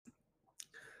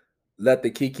Let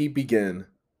the Kiki begin.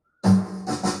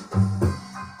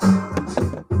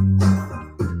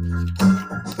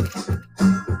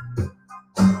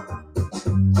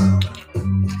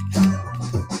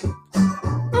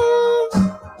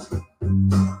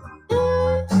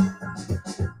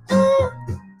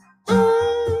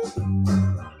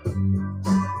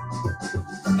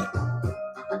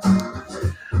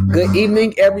 Good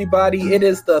evening, everybody. It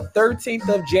is the 13th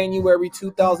of January,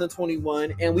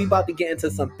 2021, and we about to get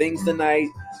into some things tonight.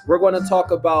 We're going to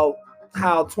talk about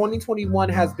how 2021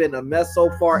 has been a mess so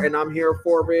far, and I'm here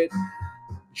for it.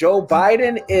 Joe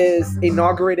Biden is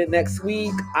inaugurated next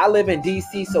week. I live in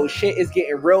DC, so shit is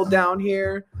getting real down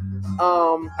here.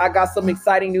 I got some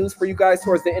exciting news for you guys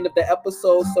towards the end of the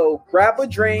episode, so grab a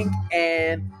drink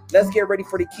and let's get ready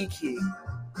for the Kiki.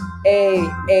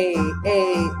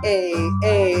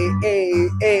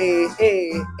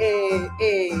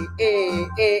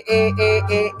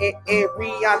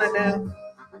 Rihanna now.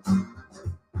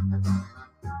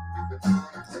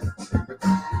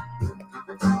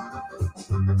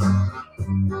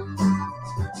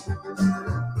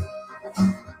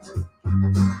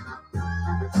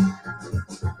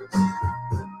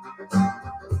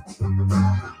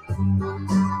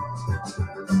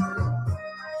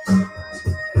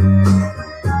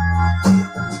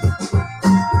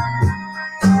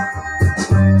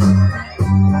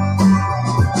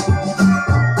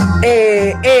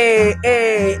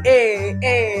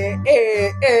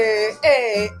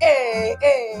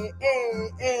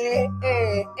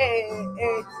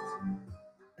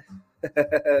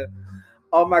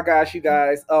 Oh my gosh, you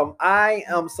guys. I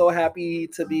am so happy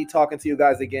to be talking to you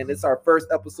guys again. It's our first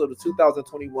episode of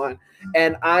 2021,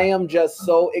 and I am just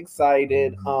so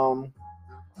excited.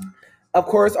 Of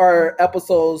course, our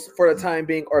episodes for the time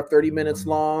being are 30 minutes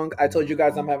long. I told you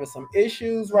guys I'm having some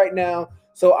issues right now,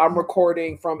 so I'm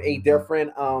recording from a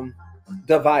different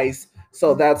device.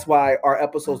 So that's why our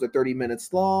episodes are 30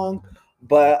 minutes long.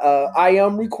 But I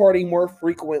am recording more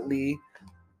frequently,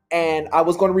 and I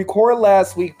was going to record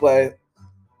last week, but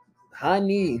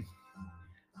honey,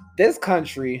 this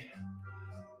country,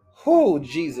 oh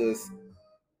Jesus.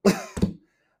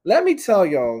 Let me tell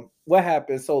y'all what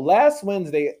happened. So last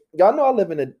Wednesday, y'all know I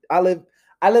live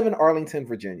in Arlington,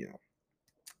 Virginia.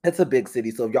 It's a big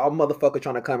city. So if y'all motherfucker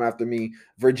trying to come after me,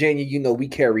 Virginia, you know we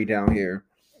carry down here.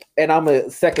 And I'm a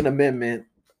Second Amendment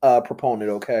proponent,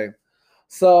 okay?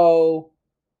 So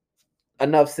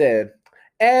enough said.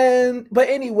 But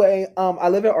anyway, I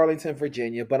live in Arlington,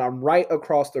 Virginia, but I'm right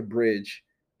across the bridge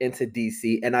into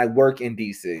DC, and I work in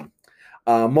DC.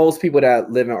 Most people that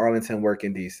live in Arlington work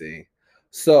in DC.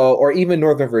 So, or even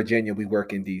Northern Virginia, we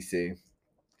work in DC.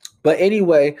 But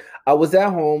anyway, I was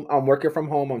at home. I'm working from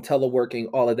home. I'm teleworking,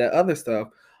 all of that other stuff.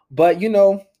 But you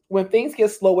know, when things get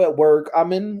slow at work,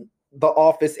 I'm in the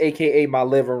office, aka my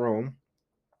living room,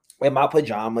 in my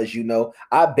pajamas. You know,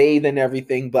 I bathe and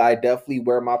everything, but I definitely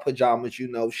wear my pajamas. You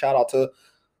know, shout out to.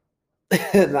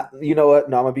 You know what?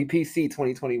 No, I'm gonna be PC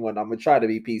 2021. I'm gonna try to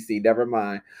be PC. Never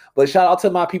mind. But shout out to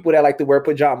my people that like to wear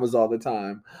pajamas all the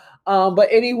time. But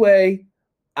anyway,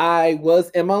 I was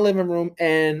in my living room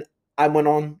and I went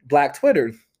on Black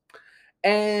Twitter,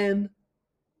 and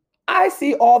I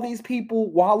see all these people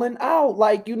walling out,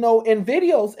 like, you know, in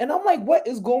videos, and I'm like, what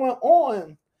is going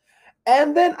on?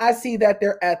 And then I see that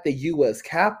they're at the U.S.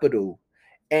 Capitol.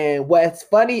 And what's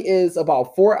funny is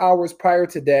about 4 hours prior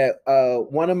to that,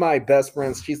 one of my best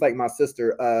friends, she's like my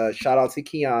sister, shout out to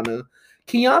Kiana.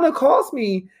 Kiana calls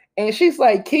me and she's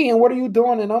like, Kian, what are you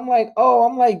doing? And I'm like,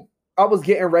 I was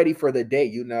getting ready for the day,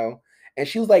 you know. And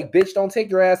she was like, bitch, don't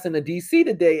take your ass into DC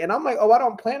today. And I'm like, oh, I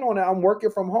don't plan on it. I'm working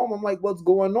from home. I'm like, what's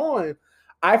going on?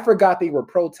 I forgot they were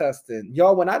protesting.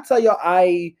 Y'all, when I tell y'all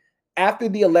after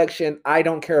the election, I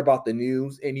don't care about the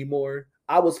news anymore.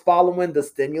 I was following the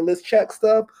stimulus check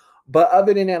stuff, but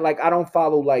other than that, like I don't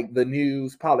follow like the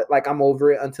news, like I'm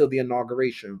over it until the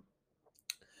inauguration.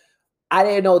 I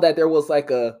didn't know that there was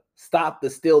like a stop the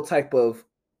steal type of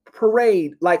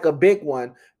parade, like a big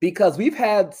one, because we've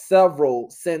had several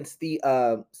since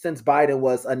Biden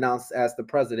was announced as the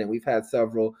president. We've had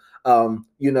several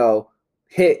you know,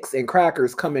 hicks and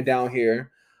crackers coming down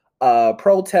here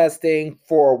protesting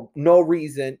for no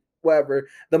reason, whatever.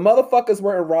 The motherfuckers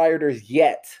weren't rioters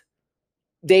yet.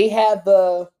 They had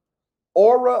the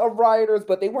aura of rioters,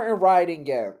 but they weren't rioting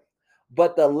yet.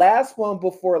 But the last one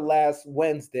before last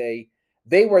Wednesday,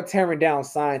 they were tearing down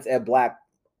signs at Black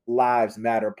Lives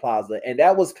Matter Plaza, and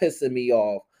that was pissing me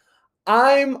off.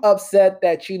 I'm upset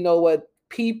that, you know what,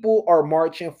 people are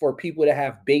marching for people to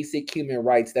have basic human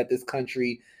rights that this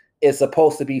country is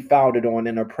supposed to be founded on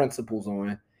and are principles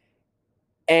on.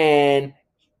 And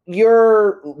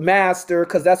your master,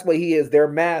 because that's what he is, their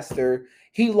master,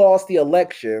 he lost the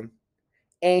election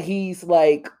and he's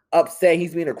like upset.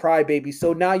 He's being a crybaby.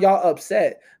 So now y'all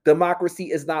upset.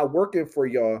 Democracy is not working for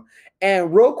y'all.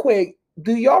 And real quick,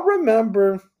 do y'all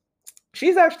remember?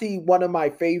 She's actually one of my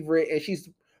favorite, and she's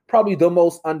probably the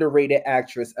most underrated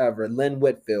actress ever, Lynn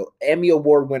Whitfield, Emmy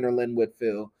Award winner Lynn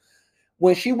Whitfield.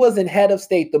 When she was in Head of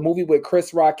State, the movie with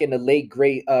Chris Rock and the late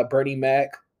great Bernie Mac,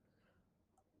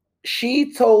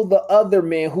 she told the other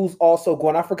man who's also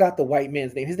going, I forgot the white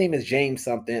man's name. His name is James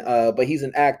something, but he's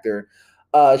an actor.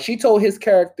 She told his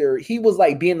character he was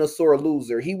like being a sore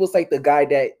loser. He was like the guy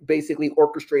that basically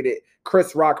orchestrated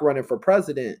Chris Rock running for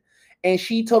president. And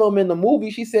she told him in the movie,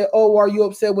 she said, "Oh, are you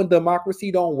upset when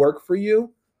democracy don't work for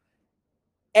you?"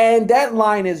 And that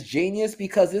line is genius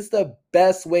because it's the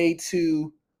best way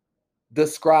to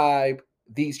describe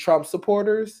these Trump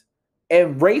supporters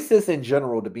and racists in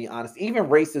general, to be honest, even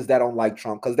racists that don't like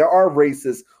Trump, because there are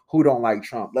racists who don't like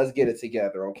Trump. Let's get it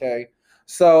together, okay?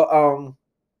 So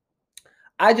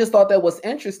I just thought that was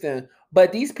interesting.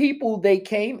 But these people, they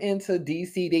came into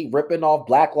DC, they ripping off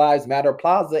Black Lives Matter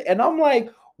Plaza, and I'm like,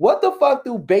 what the fuck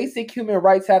do basic human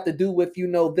rights have to do with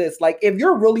this? Like, if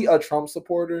you're really a Trump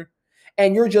supporter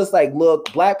and you're just like,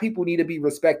 look, black people need to be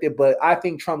respected, but I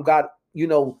think Trump got,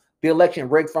 the election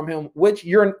rigged from him, which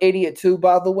you're an idiot too,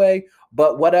 by the way,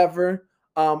 but whatever.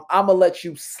 I'm gonna let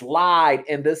you slide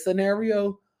in this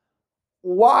scenario.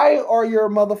 Why are your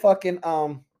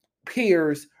motherfucking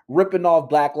peers ripping off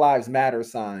Black Lives Matter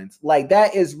signs? Like,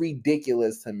 that is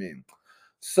ridiculous to me.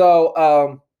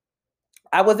 So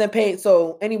I wasn't paying.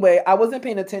 So anyway, I wasn't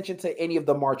paying attention to any of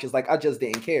the marches. Like, I just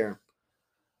didn't care.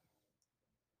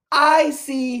 I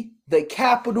see the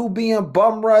Capitol being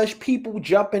bum rushed, people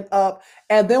jumping up.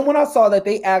 And then when I saw that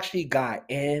they actually got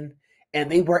in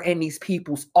and they were in these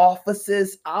people's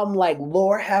offices, I'm like,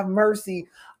 Lord have mercy.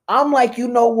 I'm like, you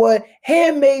know what?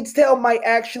 Handmaid's Tale might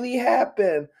actually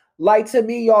happen. Like, to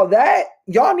me,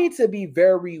 y'all need to be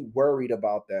very worried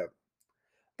about that.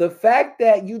 The fact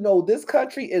that, this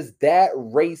country is that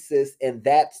racist and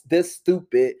that's this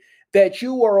stupid that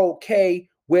you are okay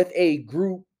with a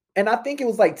group, and I think it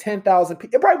was like 10,000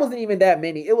 people. It probably wasn't even that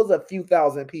many. It was a few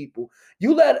thousand people.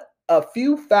 You let a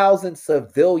few thousand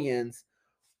civilians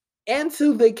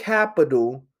into the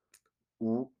Capitol,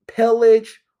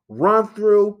 pillage, run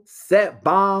through, set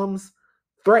bombs,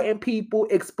 threaten people,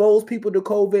 expose people to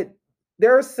COVID.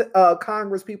 There's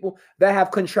Congress people that have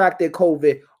contracted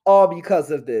COVID all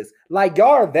because of this. Like, y'all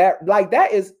are that, like,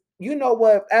 that is, you know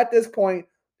what, at this point,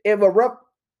 if a rep.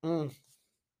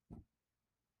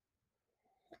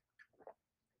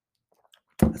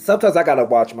 Sometimes I gotta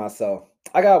watch myself.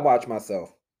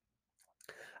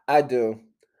 I do.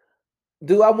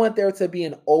 Do I want there to be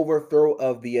an overthrow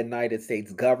of the United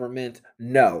States government?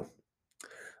 No.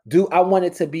 Do I want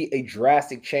it to be a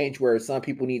drastic change where some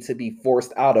people need to be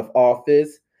forced out of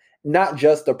office? Not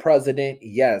just the president,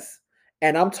 yes.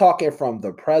 And I'm talking from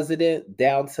the president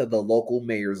down to the local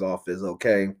mayor's office,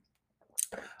 okay?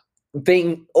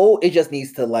 It just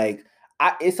needs to, like,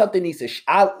 it's something needs to,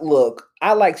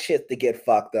 I like shit to get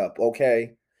fucked up,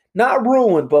 okay? Not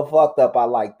ruined, but fucked up. I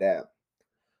like that.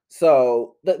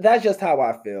 So that's just how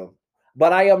I feel.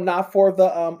 But I am not for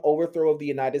the overthrow of the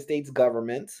United States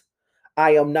government.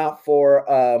 I am not for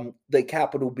the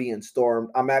Capitol being stormed.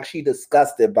 I'm actually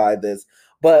disgusted by this.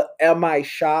 But am I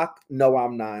shocked? No,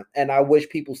 I'm not. And I wish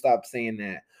people stopped saying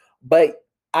that. But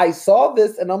I saw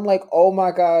this and I'm like, oh my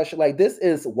gosh, like, this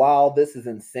is wild. This is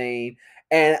insane.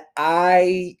 And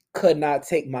I could not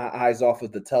take my eyes off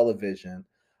of the television.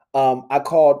 I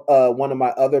called one of my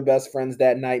other best friends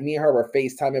that night. Me and her were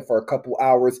FaceTiming for a couple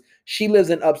hours. She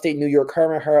lives in upstate New York.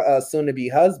 Her and her soon-to-be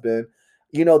husband.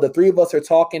 The three of us are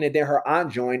talking, and then her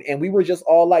aunt joined, and we were just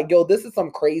all like, yo, this is some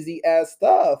crazy ass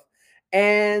stuff.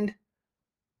 And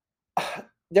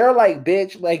they're like,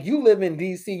 bitch, like, you live in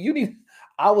DC. You need.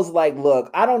 I was like, look,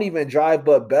 I don't even drive,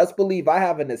 but best believe I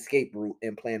have an escape route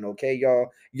in plan, okay, y'all?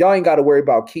 Y'all ain't got to worry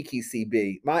about Kiki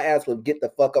CB. My ass will get the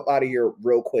fuck up out of here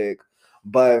real quick.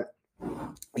 But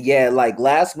yeah, like,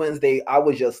 last Wednesday, I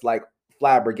was just like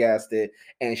flabbergasted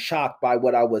and shocked by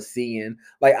what I was seeing.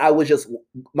 Like,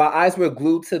 my eyes were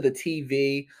glued to the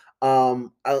TV. I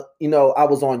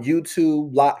was on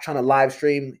YouTube trying to live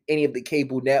stream any of the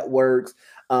cable networks.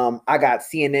 I got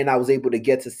CNN. I was able to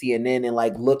get to CNN and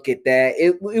like look at that.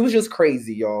 It was just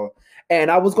crazy, y'all. And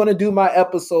I was going to do my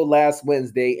episode last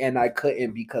Wednesday and I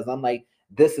couldn't because I'm like,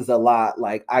 this is a lot.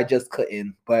 Like, I just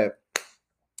couldn't. But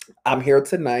I'm here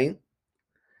tonight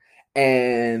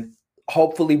and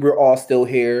hopefully we're all still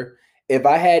here. If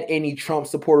I had any Trump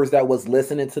supporters that was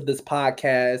listening to this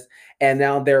podcast and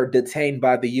now they're detained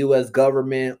by the U.S.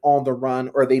 government on the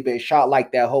run, or they've been shot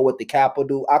like that hoe at the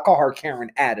Capitol. I call her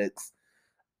Karen Addicts.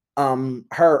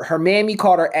 Her mammy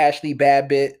called her Ashley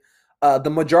Babbitt. The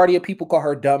majority of people call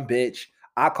her dumb bitch.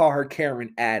 I call her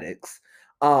Karen Addicts.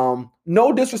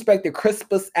 No disrespect to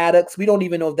Crispus Addicts. We don't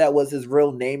even know if that was his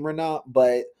real name or not,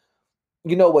 but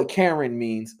you know what Karen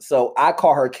means. So I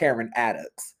call her Karen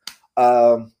Addicts.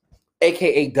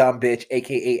 AKA dumb bitch,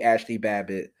 AKA Ashley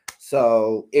Babbitt.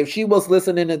 So if she was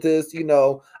listening to this,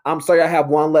 I'm sorry I have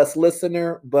one less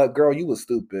listener, but girl, you was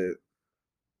stupid.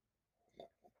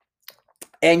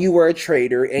 And you were a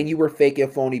traitor, and you were fake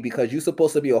and phony because you're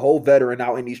supposed to be a whole veteran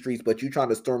out in these streets, but you trying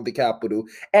to storm the Capitol.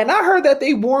 And I heard that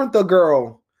they warned the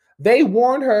girl. They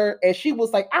warned her, and she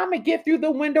was like, I'm gonna get through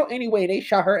the window anyway. They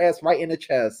shot her ass right in the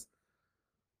chest.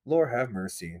 Lord have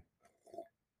mercy.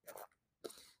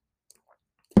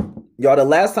 Y'all, the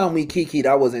last time we kikied,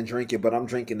 I wasn't drinking, but I'm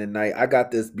drinking tonight. I got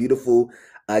this beautiful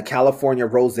California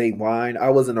rosé wine. I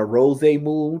was in a rosé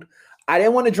mood. I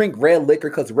didn't want to drink red liquor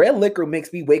because red liquor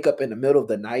makes me wake up in the middle of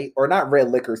the night, or not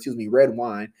red liquor, excuse me, red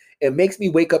wine. It makes me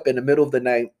wake up in the middle of the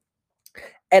night,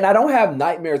 and I don't have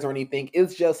nightmares or anything.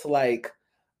 It's just like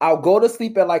I'll go to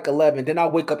sleep at like 11, then I'll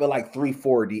wake up at like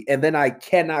 3:40, and then I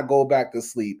cannot go back to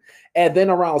sleep. And then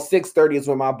around 6:30 is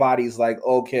when my body's like,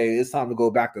 okay, it's time to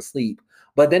go back to sleep.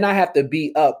 But then I have to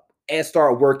be up and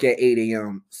start work at 8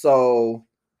 a.m. So,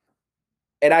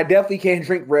 and I definitely can't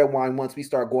drink red wine once we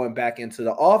start going back into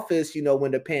the office,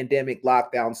 when the pandemic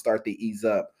lockdowns start to ease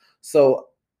up. So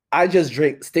I just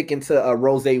sticking to a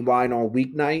rosé wine on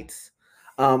weeknights.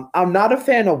 I'm not a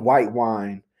fan of white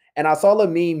wine. And I saw a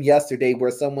meme yesterday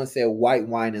where someone said white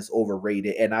wine is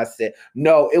overrated. And I said,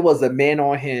 no, it was a man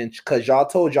on Hinge because y'all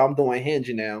told y'all I'm doing Hinge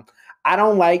now. I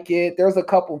don't like it. There's a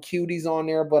couple cuties on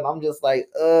there, but I'm just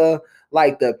like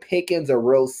the pickings are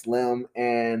real slim.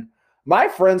 And my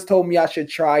friends told me I should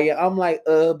try it. I'm like,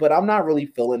 but I'm not really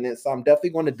feeling it. So I'm definitely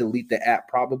going to delete the app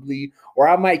probably, or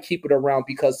I might keep it around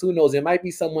because who knows? It might be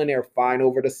someone there fine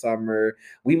over the summer.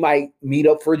 We might meet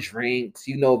up for drinks.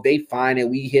 If they fine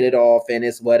and we hit it off and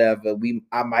it's whatever,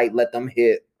 I might let them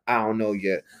hit. I don't know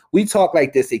yet. We talk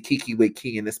like this at Kiki with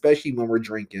Ken, especially when we're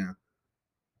drinking.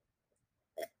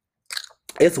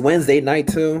 It's Wednesday night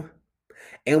too,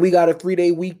 and we got a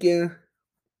 3-day weekend.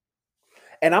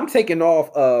 And I'm taking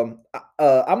off.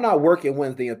 I'm not working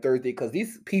Wednesday and Thursday because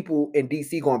these people in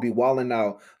DC gonna be walling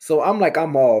out. So I'm like,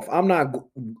 I'm off. I'm not.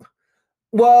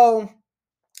 Well,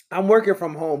 I'm working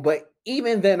from home, but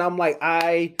even then, I'm like,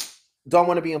 I don't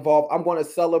want to be involved. I'm going to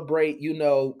celebrate,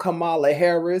 Kamala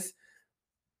Harris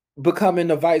becoming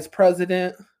the vice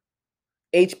president,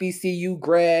 HBCU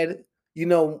grad,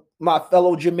 my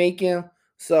fellow Jamaican.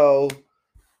 So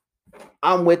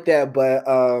I'm with that, but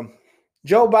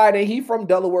Joe Biden, he from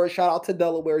Delaware. Shout out to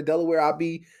Delaware. Delaware, I'll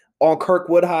be on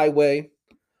Kirkwood Highway.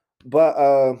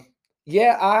 But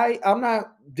yeah, I'm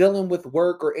not dealing with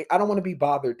work, or I don't want to be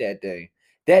bothered that day.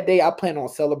 That day I plan on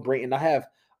celebrating. I have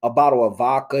a bottle of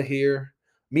vodka here.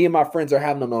 Me and my friends are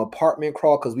having an apartment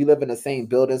crawl because we live in the same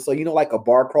building. So, like a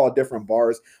bar crawl, different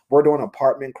bars. We're doing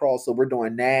apartment crawl, so we're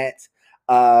doing that.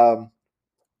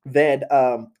 Then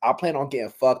I plan on getting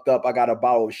fucked up. I got a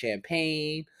bottle of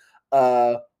champagne.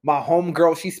 My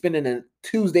homegirl, she's spending a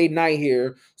Tuesday night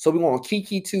here. So we're going to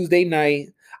Kiki Tuesday night.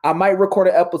 I might record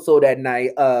an episode at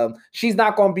night. She's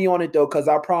not going to be on it though, because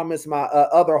I promised my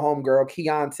other homegirl,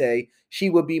 Keontae, she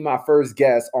would be my first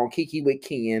guest on Kiki with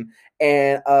Ken.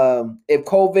 And if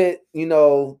COVID,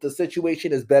 the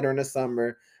situation is better in the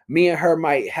summer, me and her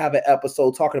might have an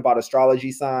episode talking about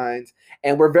astrology signs.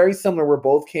 And we're very similar. We're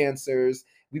both Cancers.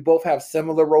 We both have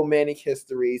similar romantic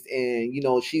histories. And,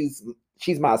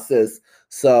 she's my sis.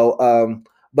 So,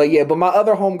 but my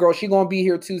other homegirl, she gonna be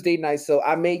here Tuesday night, so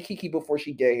I may Kiki before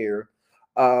she get here.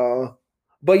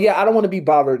 But yeah, I don't want to be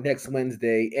bothered next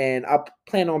Wednesday, and I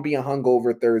plan on being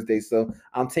hungover Thursday, so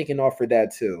I'm taking off for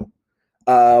that too.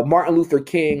 Martin Luther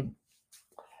King.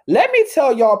 Let me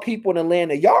tell y'all people in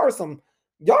Atlanta, y'all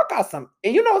got some,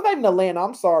 and it's not even Atlanta,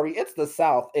 I'm sorry, it's the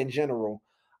South in general.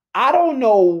 I don't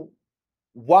know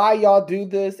why y'all do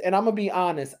this, and I'm gonna be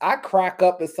honest, I crack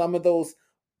up at some of those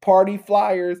party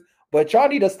flyers, but y'all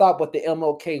need to stop with the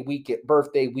MLK weekend,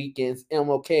 birthday weekends,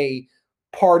 MLK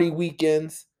party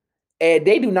weekends, and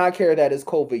they do not care that it's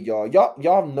COVID, y'all.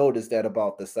 Y'all noticed that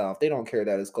about the South. They don't care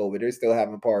that it's COVID. They're still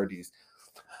having parties.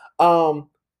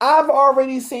 I've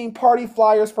already seen party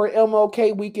flyers for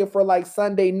MLK weekend for like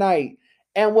Sunday night,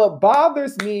 and what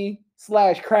bothers me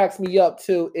 / cracks me up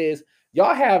too is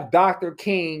y'all have Dr.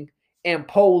 King and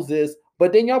poses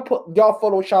But then y'all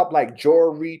Photoshop like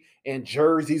jewelry and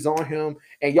jerseys on him,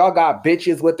 and y'all got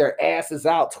bitches with their asses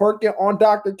out twerking on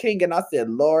Dr. King. And I said,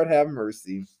 Lord have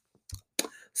mercy.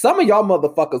 Some of y'all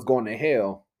motherfuckers going to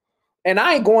hell. And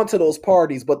I ain't going to those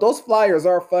parties, but those flyers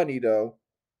are funny though.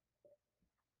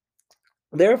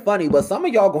 They're funny, but some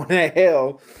of y'all going to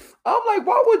hell. I'm like,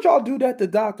 why would y'all do that to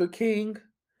Dr. King?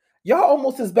 Y'all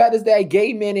almost as bad as that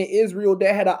gay man in Israel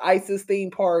that had an ISIS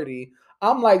themed party.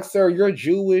 I'm like, sir, you're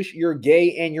Jewish, you're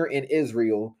gay, and you're in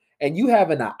Israel, and you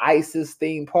having an ISIS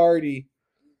themed party.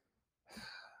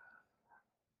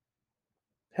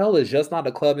 Hell is just not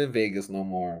a club in Vegas no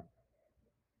more.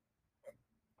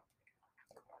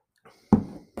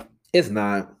 It's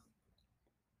not.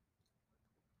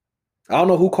 I don't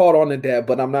know who called on to that,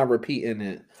 but I'm not repeating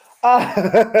it. I'm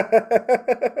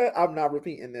not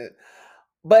repeating it.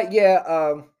 But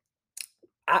yeah,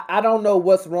 I don't know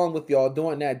what's wrong with y'all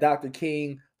doing that Dr.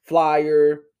 King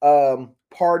flyer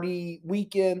party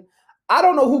weekend. I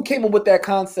don't know who came up with that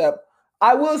concept.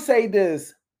 I will say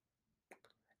this.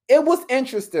 It was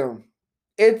interesting.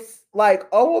 It's like,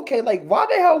 oh, okay, like why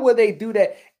the hell would they do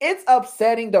that? It's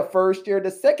upsetting the first year. The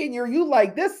second year, you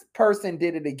like this person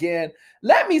did it again.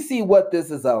 Let me see what this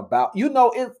is about. You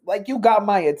know, it's like you got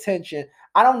my attention.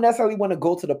 I don't necessarily want to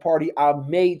go to the party. I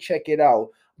may check it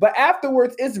out. But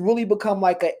afterwards, it's really become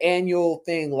like an annual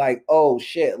thing. Like, oh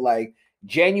shit, like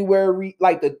January,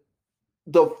 like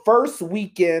the first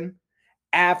weekend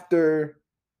after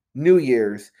New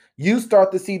Year's, you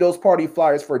start to see those party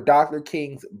flyers for Dr.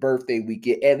 King's birthday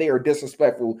weekend, and they are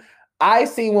disrespectful. I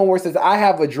seen one where it says, I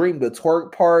have a dream to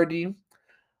twerk party.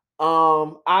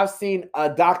 I've seen a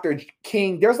Dr.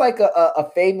 King. There's like a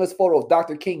famous photo of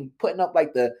Dr. King putting up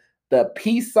like the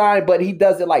peace sign, but he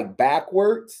does it like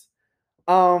backwards.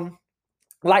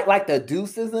 Like the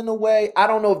deuces in a way. I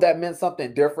don't know if that meant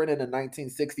something different in the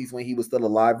 1960s when he was still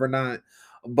alive or not,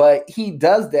 but he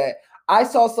does that. I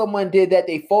saw someone did that.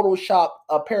 They photoshopped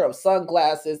a pair of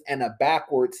sunglasses and a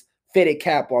backwards fitted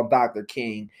cap on Dr.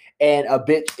 King, and a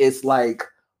bitch is like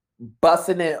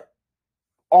busting it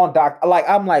on Dr. Like,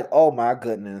 I'm like, oh my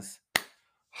goodness.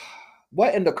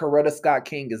 What in the Coretta Scott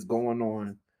King is going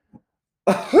on?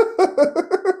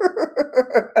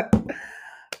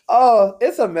 Oh,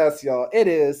 it's a mess, y'all. It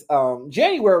is.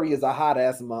 January is a hot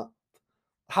ass month,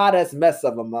 hot ass mess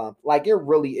of a month. Like it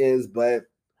really is. But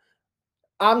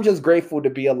I'm just grateful to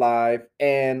be alive.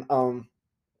 And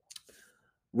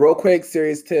real quick,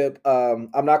 serious tip. I'm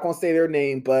not gonna say their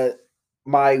name, but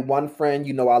my one friend,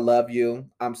 you know, I love you.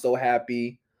 I'm so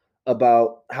happy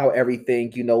about how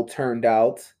everything, you know, turned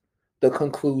out. The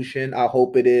conclusion. I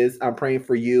hope it is. I'm praying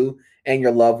for you and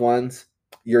your loved ones.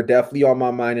 You're definitely on my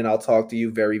mind, and I'll talk to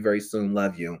you very, very soon.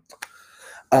 Love you.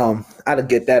 I'll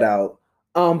get that out.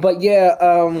 But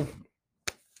yeah,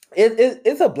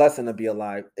 it's a blessing to be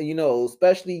alive. You know,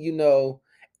 especially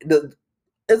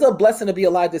it's a blessing to be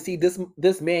alive to see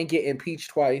this man get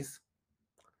impeached twice.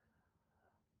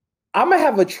 I'm gonna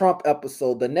have a Trump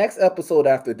episode. The next episode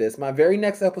after this, my very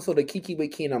next episode of Kiki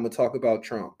with Keen, I'm gonna talk about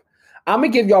Trump. I'm gonna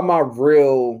give y'all my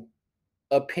real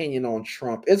opinion on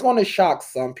Trump. It's gonna shock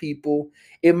some people.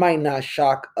 It might not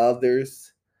shock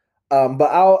others. But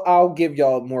I'll give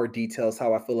y'all more details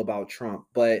how I feel about Trump.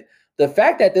 But the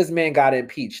fact that this man got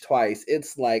impeached twice,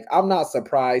 it's like I'm not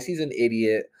surprised. He's an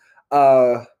idiot.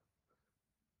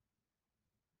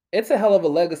 It's a hell of a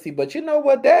legacy. But you know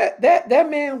what? That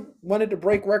man wanted to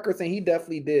break records, and he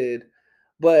definitely did.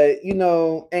 But you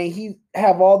know, and he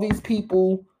have all these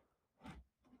people,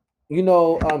 you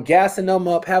know, gassing them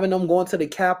up, having them going to the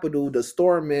Capitol to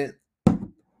storm it.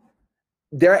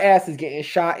 Their ass is getting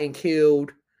shot and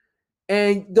killed.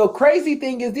 And the crazy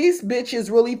thing is, these bitches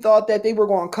really thought that they were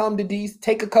going to come to DC,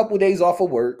 take a couple days off of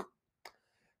work,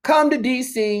 come to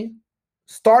DC,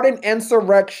 start an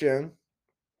insurrection.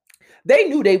 They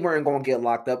knew they weren't going to get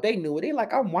locked up. They knew it. They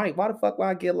like, I'm white. Why the fuck would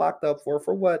I get locked up for?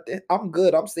 For what? I'm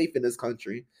good. I'm safe in this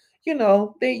country. You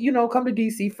know, they, you know, come to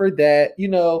DC for that. You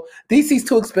know, DC's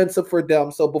too expensive for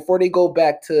them. So before they go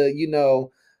back to, you know,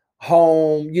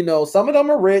 home, you know, some of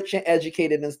them are rich and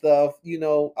educated and stuff. You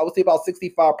know, I would say about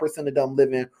 65% of them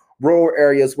live in rural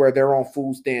areas where they're on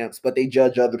food stamps, but they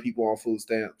judge other people on food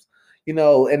stamps. You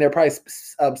know, and they're probably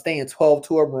staying 12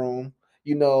 to a room.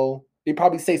 You know, they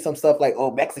probably say some stuff like,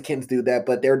 "Oh, Mexicans do that,"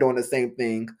 but they're doing the same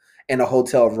thing in a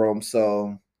hotel room.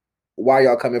 So why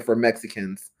y'all coming for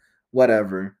Mexicans?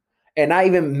 Whatever. And not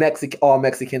even all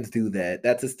Mexicans do that.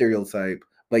 That's a stereotype.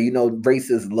 But you know,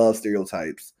 racists love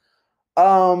stereotypes.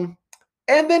 And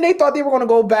then they thought they were going to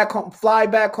go back home, fly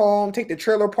back home, take the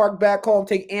trailer park back home,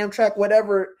 take Amtrak,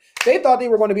 whatever. They thought they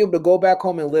were going to be able to go back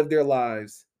home and live their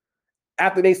lives.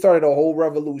 after they started a whole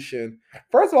revolution.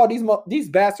 First of all, these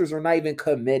bastards are not even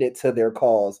committed to their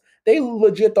cause. They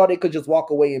legit thought they could just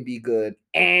walk away and be good.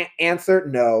 And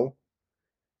answered no.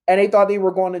 And they thought they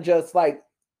were going to just like,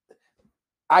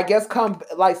 I guess come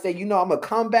like say, I'm gonna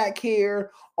come back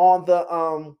here on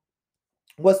the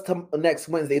what's next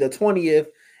Wednesday, the 20th,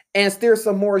 and stir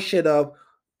some more shit up.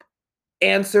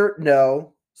 Answered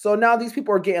no. So now these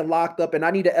people are getting locked up, and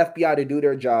I need the FBI to do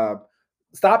their job.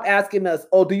 Stop asking us,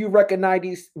 oh, do you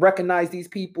recognize these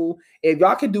people? If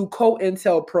y'all can do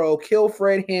COINTELPRO, kill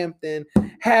Fred Hampton,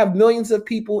 have millions of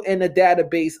people in a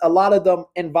database, a lot of them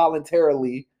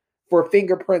involuntarily, for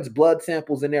fingerprints, blood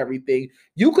samples, and everything.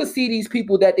 You could see these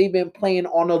people that they've been playing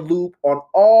on a loop on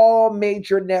all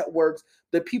major networks,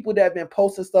 the people that have been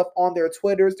posting stuff on their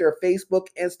Twitters, their Facebook,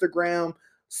 Instagram,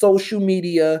 social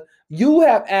media. You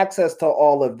have access to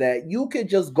all of that. You could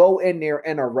just go in there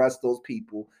and arrest those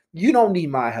people. You don't need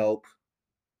my help.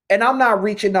 And I'm not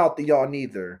reaching out to y'all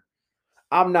neither.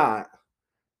 I'm not.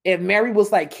 If Mary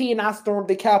was like, Key and I stormed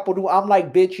the Capitol, I'm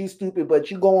like, bitch, you stupid, but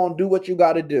you go on, do what you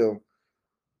got to do.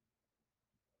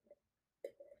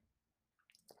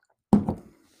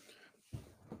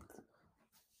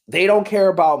 They don't care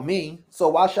about me, so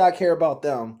why should I care about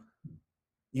them?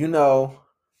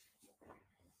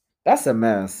 That's a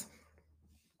mess.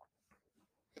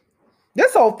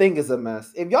 This whole thing is a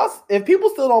mess. If people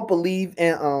still don't believe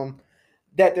in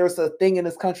that there's a thing in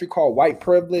this country called white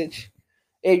privilege,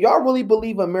 if y'all really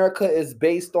believe America is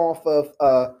based off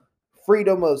of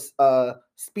freedom of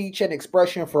speech and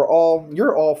expression for all,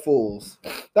 you're all fools.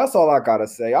 That's all I gotta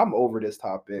say. I'm over this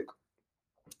topic.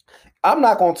 I'm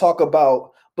not gonna talk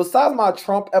about, besides my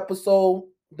Trump episode,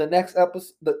 the next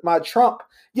episode, my Trump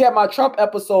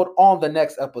episode on the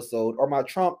next episode, or my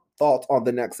Trump thoughts on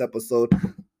the next episode.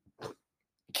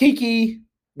 Kiki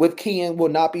with Kian will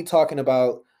not be talking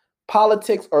about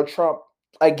politics or Trump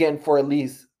again for at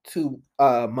least 2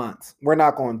 months. We're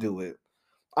not going to do it.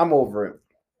 I'm over it.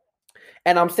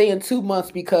 And I'm saying 2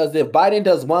 months because if Biden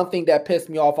does one thing that pissed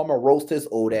me off, I'm going to roast his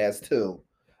old ass too.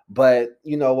 But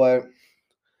you know what?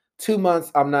 2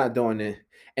 months, I'm not doing it.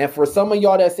 And for some of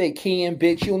y'all that say, Kian,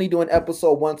 bitch, you only do an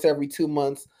episode once every 2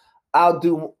 months, I'll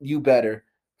do you better.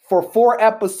 For 4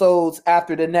 episodes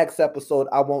after the next episode,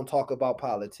 I won't talk about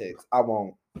politics. I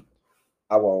won't.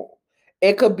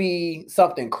 It could be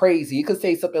something crazy. You could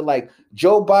say something like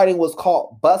Joe Biden was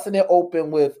caught busting it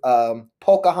open with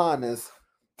Pocahontas.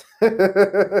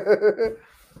 I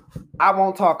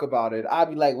won't talk about it. I'll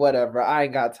be like, whatever. I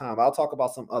ain't got time. I'll talk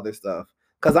about some other stuff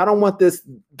because I don't want this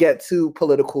get too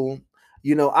political.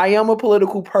 I am a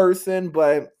political person,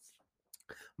 but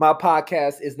my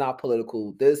podcast is not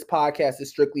political. This podcast is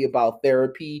strictly about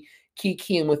therapy,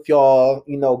 kikiing with y'all,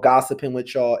 gossiping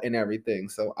with y'all and everything.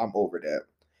 So I'm over that.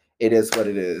 It is what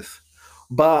it is.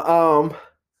 But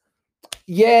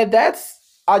yeah,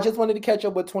 I just wanted to catch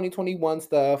up with 2021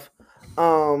 stuff.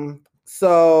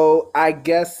 So I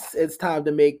guess it's time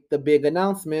to make the big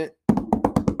announcement.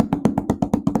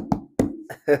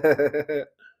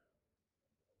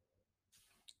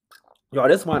 Y'all,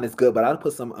 this wine is good, but I'll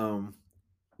put some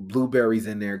blueberries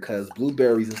in there because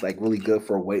blueberries is like really good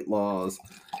for weight loss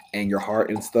and your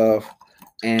heart and stuff.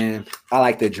 And I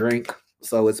like to drink,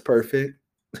 so it's perfect.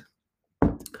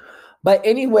 But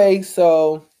anyway,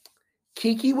 so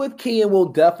Kiki with Kian will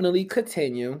definitely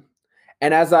continue.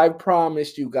 And as I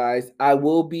promised you guys, I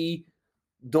will be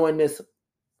doing this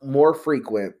more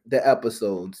frequent, the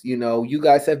episodes. You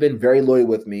guys have been very loyal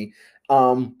with me.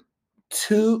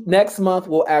 Next month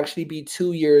will actually be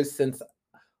 2 years since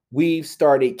we've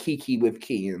started Kiki with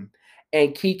Kian.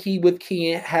 And Kiki with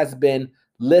Kian has been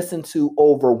listened to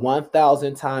over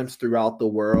 1,000 times throughout the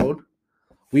world.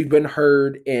 We've been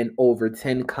heard in over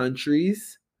 10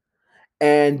 countries.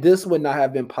 And this would not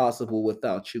have been possible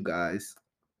without you guys.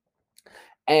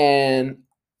 And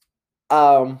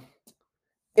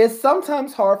it's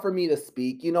sometimes hard for me to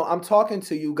speak. I'm talking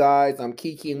to you guys. I'm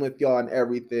kikiing with y'all and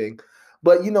everything.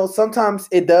 But, sometimes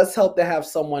it does help to have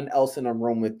someone else in a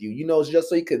room with you, just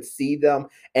so you could see them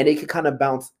and they could kind of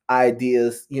bounce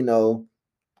ideas,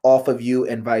 off of you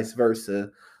and vice versa.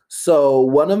 So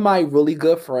one of my really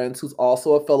good friends, who's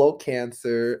also a fellow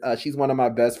Cancer, she's one of my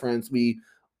best friends.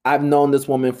 I've known this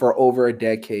woman for over a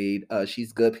decade.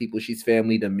 She's good people. She's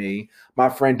family to me. My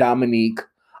friend Dominique.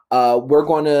 We're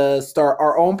going to start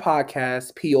our own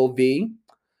podcast, POV.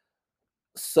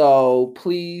 So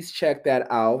please check that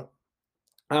out.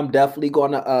 I'm definitely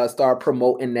going to start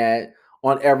promoting that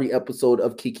on every episode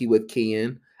of Kiki with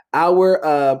Kian. Our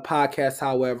podcast,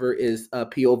 however, is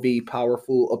POV,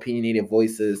 Powerful Opinionated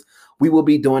Voices. We will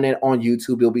be doing it on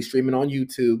YouTube. It'll be streaming on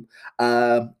YouTube.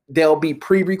 They'll be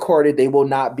pre-recorded. They will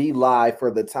not be live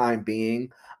for the time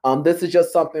being. This is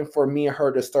just something for me and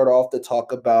her to start off to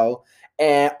talk about.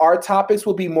 And our topics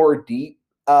will be more deep.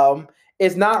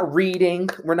 It's not reading.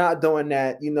 We're not doing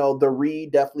that. The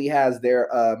read definitely has their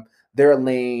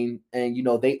lane,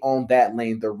 and they own that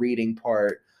lane, the reading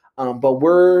part. But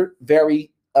we're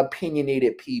very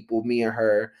opinionated people, me and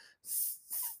her.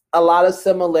 A lot of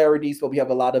similarities, but we have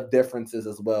a lot of differences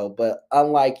as well. But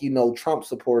unlike, Trump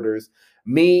supporters,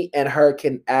 me and her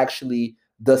can actually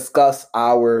discuss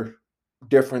our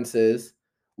differences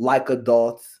like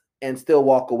adults and still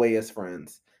walk away as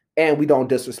friends. And we don't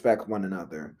disrespect one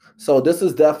another. So this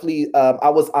is definitely, I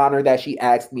was honored that she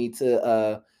asked me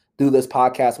to do this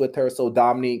podcast with her. So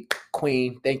Dominique,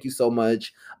 Queen, thank you so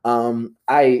much.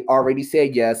 I already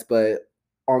said yes, but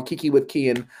on Kiki with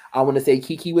Kian, I want to say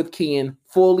Kiki with Kian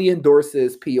fully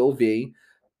endorses POV,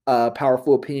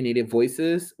 Powerful Opinionated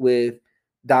Voices with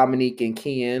Dominique and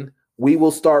Kian. We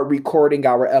will start recording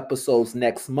our episodes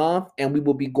next month, and we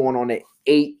will be going on an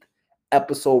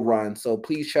 8-episode run. So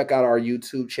please check out our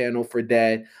YouTube channel for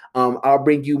that. I'll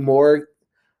bring you more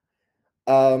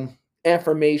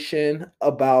information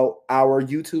about our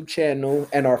YouTube channel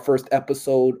and our first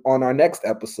episode on our next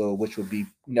episode, which will be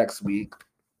next week.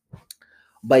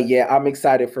 But yeah, I'm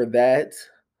excited for that.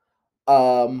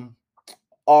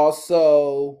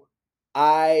 Also,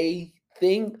 I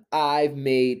think I've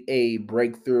made a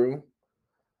breakthrough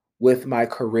with my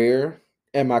career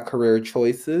and my career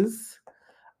choices.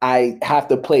 I have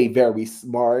to play very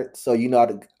smart, so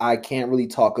I can't really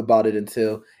talk about it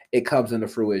until it comes into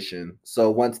fruition. So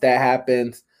once that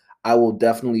happens, I will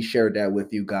definitely share that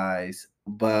with you guys.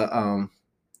 But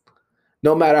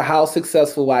no matter how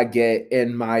successful I get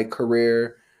in my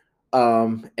career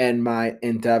and my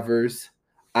endeavors,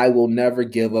 I will never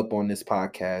give up on this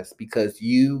podcast because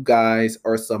you guys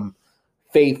are some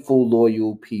faithful,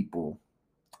 loyal people,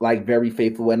 like very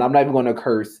faithful. And I'm not even going to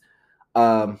curse,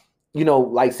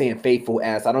 like saying faithful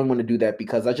ass. I don't want to do that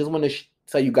because I just want to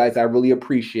tell you guys I really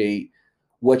appreciate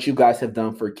what you guys have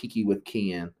done for Kiki with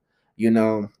Kian.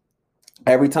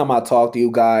 Every time I talk to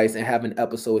you guys and have an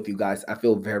episode with you guys, I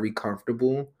feel very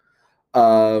comfortable.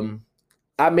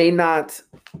 I may not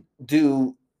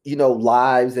do,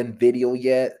 lives and video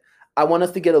yet. I want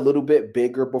us to get a little bit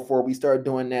bigger before we start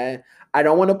doing that. I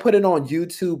don't want to put it on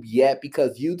YouTube yet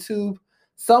because YouTube,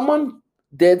 someone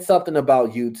did something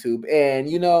about YouTube and,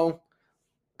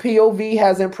 POV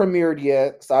hasn't premiered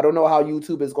yet. So I don't know how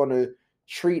YouTube is going to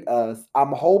treat us.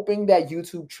 I'm hoping that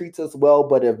YouTube treats us well,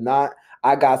 but if not,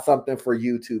 I got something for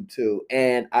YouTube too.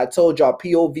 And I told y'all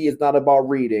POV is not about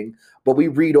reading, but we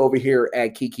read over here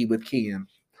at Kiki with Kian.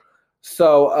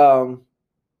 So,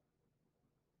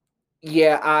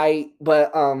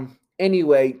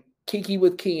 anyway, Kiki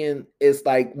with Kian is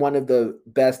like one of the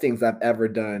best things I've ever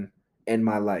done in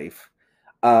my life.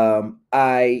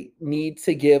 I need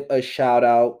to give a shout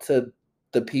out to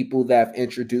the people that have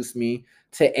introduced me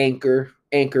to Anchor.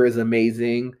 Anchor is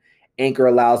amazing. Anchor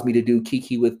allows me to do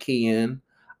Kiki with Kian.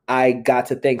 I got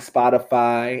to thank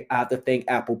Spotify. I have to thank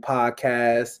Apple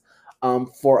Podcasts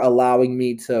for allowing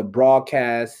me to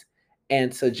broadcast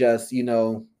and to just,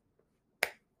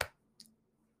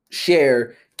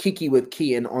 share Kiki with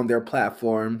Kian on their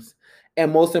platforms.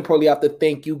 And most importantly, I have to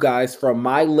thank you guys from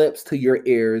my lips to your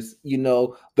ears.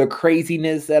 The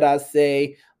craziness that I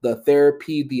say, the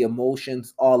therapy, the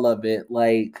emotions, all of it.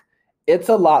 Like, it's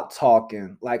a lot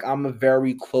talking. Like, I'm a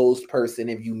very closed person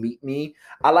if you meet me.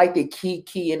 I like to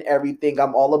kiki and everything.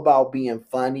 I'm all about being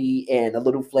funny and a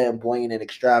little flamboyant and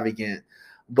extravagant.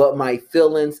 But my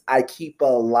feelings, I keep a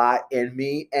lot in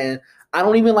me. And I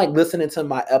don't even like listening to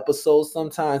my episodes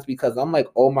sometimes because I'm like,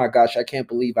 oh my gosh, I can't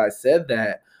believe I said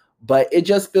that. But it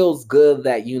just feels good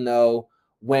that,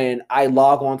 when I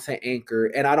log on to Anchor,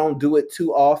 and I don't do it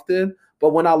too often,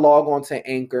 but when I log on to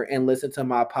Anchor and listen to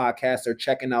my podcast or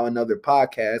checking out another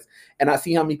podcast, and I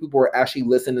see how many people are actually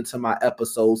listening to my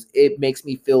episodes, it makes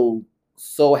me feel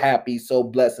so happy, so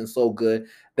blessed, and so good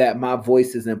that my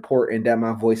voice is important, that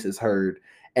my voice is heard.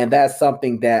 And that's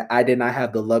something that I did not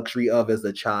have the luxury of as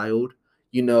a child.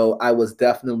 I was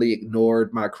definitely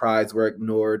ignored. My cries were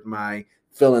ignored. My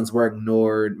feelings were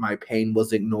ignored. My pain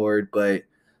was ignored. But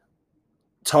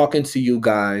talking to you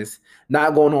guys,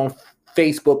 not going on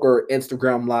Facebook or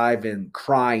Instagram Live and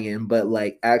crying, but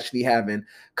like actually having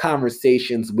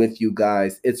conversations with you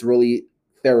guys, it's really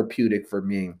therapeutic for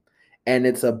me. And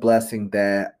it's a blessing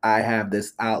that I have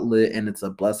this outlet, and it's a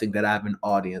blessing that I have an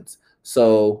audience.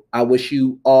 So I wish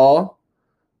you all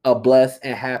a blessed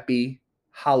and happy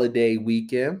holiday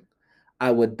weekend.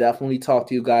 I would definitely talk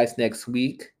to you guys next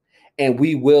week, and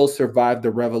we will survive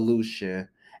the revolution.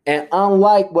 And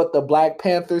unlike what the Black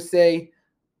Panthers say,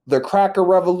 the Cracker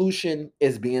Revolution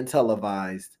is being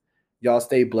televised. Y'all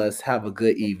stay blessed. Have a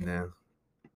good evening.